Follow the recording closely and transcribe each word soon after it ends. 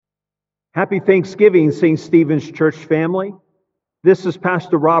Happy Thanksgiving, St. Stephen's Church family. This is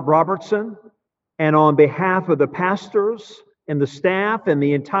Pastor Rob Robertson, and on behalf of the pastors and the staff and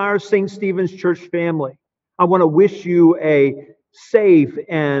the entire St. Stephen's Church family, I want to wish you a safe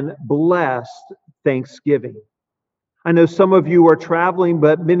and blessed Thanksgiving. I know some of you are traveling,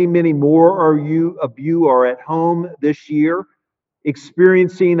 but many more of you are at home this year,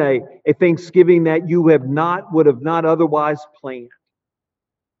 experiencing a Thanksgiving that you would have not otherwise planned.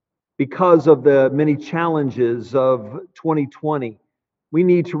 Because of the many challenges of 2020, we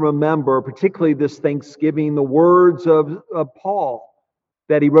need to remember, particularly this Thanksgiving, the words of Paul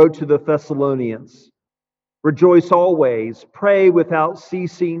that he wrote to the Thessalonians. Rejoice always, pray without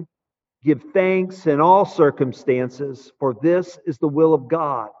ceasing, give thanks in all circumstances, for this is the will of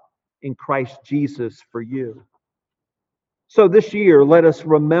God in Christ Jesus for you. So this year, let us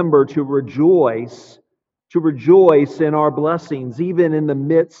remember to rejoice in our blessings, even in the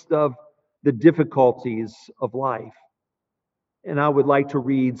midst of the difficulties of life. And I would like to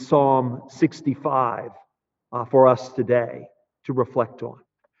read Psalm 65 for us today to reflect on.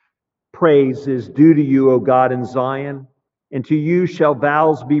 Praise is due to you, O God, in Zion, and to you shall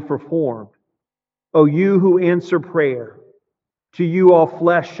vows be performed. O you who answer prayer, to you all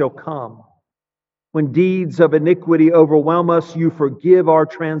flesh shall come. When deeds of iniquity overwhelm us, you forgive our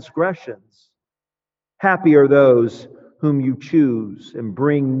transgressions. Happy are those whom you choose and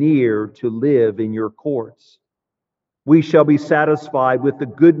bring near to live in your courts. We shall be satisfied with the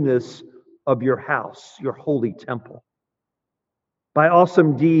goodness of your house, your holy temple. By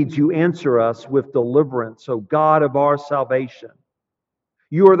awesome deeds you answer us with deliverance, O God of our salvation.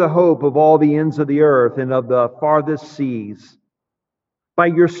 You are the hope of all the ends of the earth and of the farthest seas. By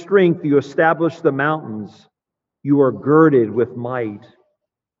your strength you establish the mountains. You are girded with might.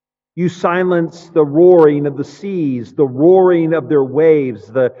 You silence the roaring of the seas, the roaring of their waves,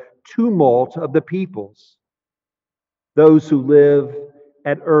 the tumult of the peoples. Those who live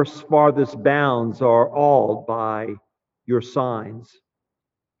at earth's farthest bounds are awed by your signs.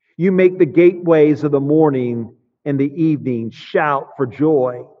 You make the gateways of the morning and the evening shout for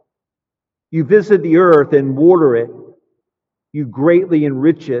joy. You visit the earth and water it. You greatly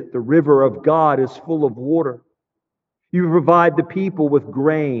enrich it. The river of God is full of water. You provide the people with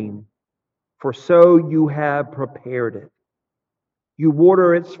grain, for so you have prepared it. You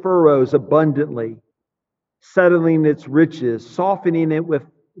water its furrows abundantly, settling its riches, softening it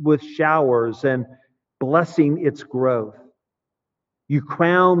with showers, and blessing its growth. You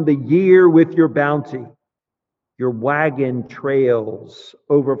crown the year with your bounty. Your wagon trails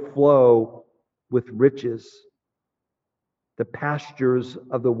overflow with riches. The pastures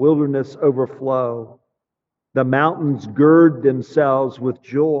of the wilderness overflow. The mountains gird themselves with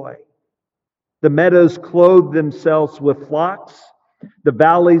joy. The meadows clothe themselves with flocks. The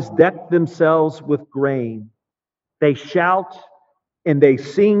valleys deck themselves with grain. They shout and they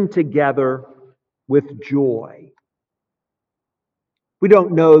sing together with joy. We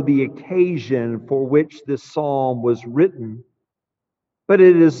don't know the occasion for which this psalm was written, but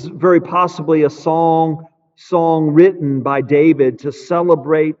it is very possibly a song written by David to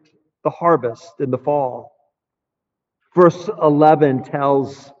celebrate the harvest in the fall. Verse 11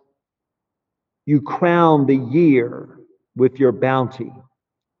 tells, you crown the year with your bounty.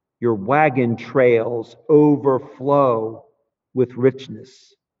 Your wagon trails overflow with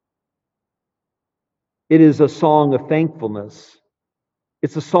richness. It is a song of thankfulness.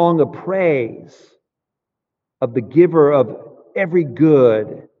 It's a song of praise of the giver of every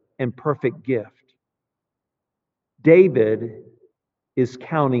good and perfect gift. David is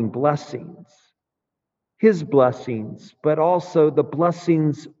counting blessings, his blessings, but also the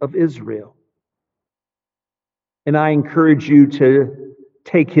blessings of Israel. And I encourage you to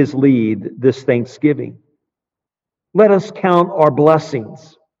take his lead this Thanksgiving. Let us count our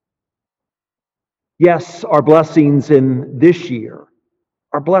blessings. Yes, our blessings in this year,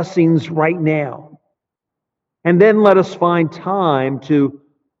 our blessings right now. And then let us find time to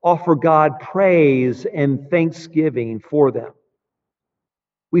offer God praise and thanksgiving for them.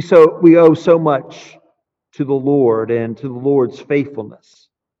 We owe so much to the Lord and to the Lord's faithfulness,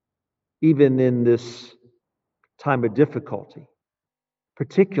 even in this time of difficulty,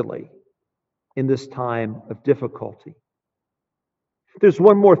 particularly in this time of difficulty. There's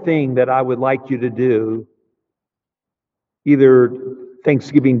one more thing that I would like you to do, either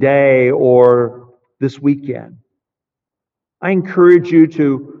Thanksgiving Day or this weekend. I encourage you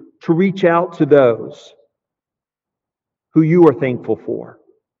to reach out to those who you are thankful for.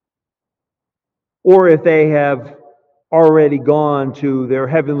 Or if they have already gone to their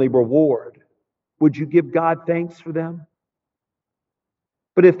heavenly reward, would you give God thanks for them?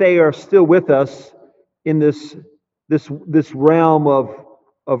 But if they are still with us in this realm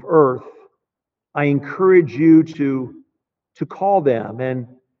of earth, I encourage you to call them and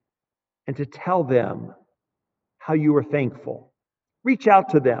to tell them how you are thankful. Reach out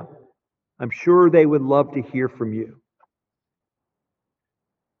to them. I'm sure they would love to hear from you.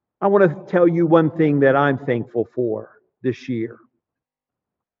 I want to tell you one thing that I'm thankful for this year.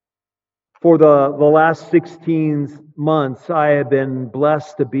 For the last 16 months, I have been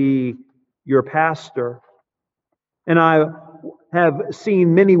blessed to be your pastor. And I have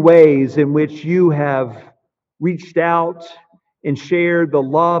seen many ways in which you have reached out and shared the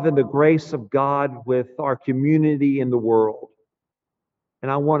love and the grace of God with our community and the world. And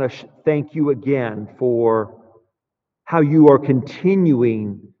I want to thank you again for how you are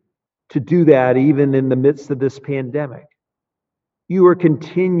continuing to do that even in the midst of this pandemic. You are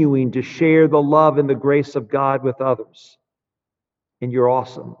continuing to share the love and the grace of God with others. And you're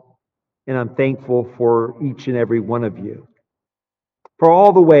awesome. And I'm thankful for each and every one of you, for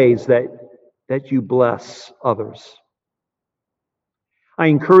all the ways that you bless others. I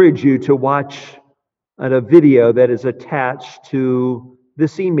encourage you to watch a video that is attached to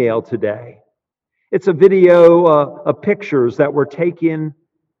this email today. It's a video of pictures that were taken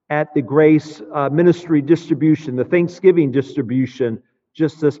at the Grace Ministry distribution, the Thanksgiving distribution,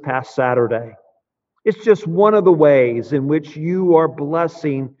 just this past Saturday. It's just one of the ways in which you are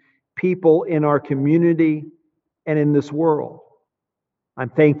blessing people in our community and in this world. I'm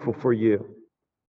thankful for you.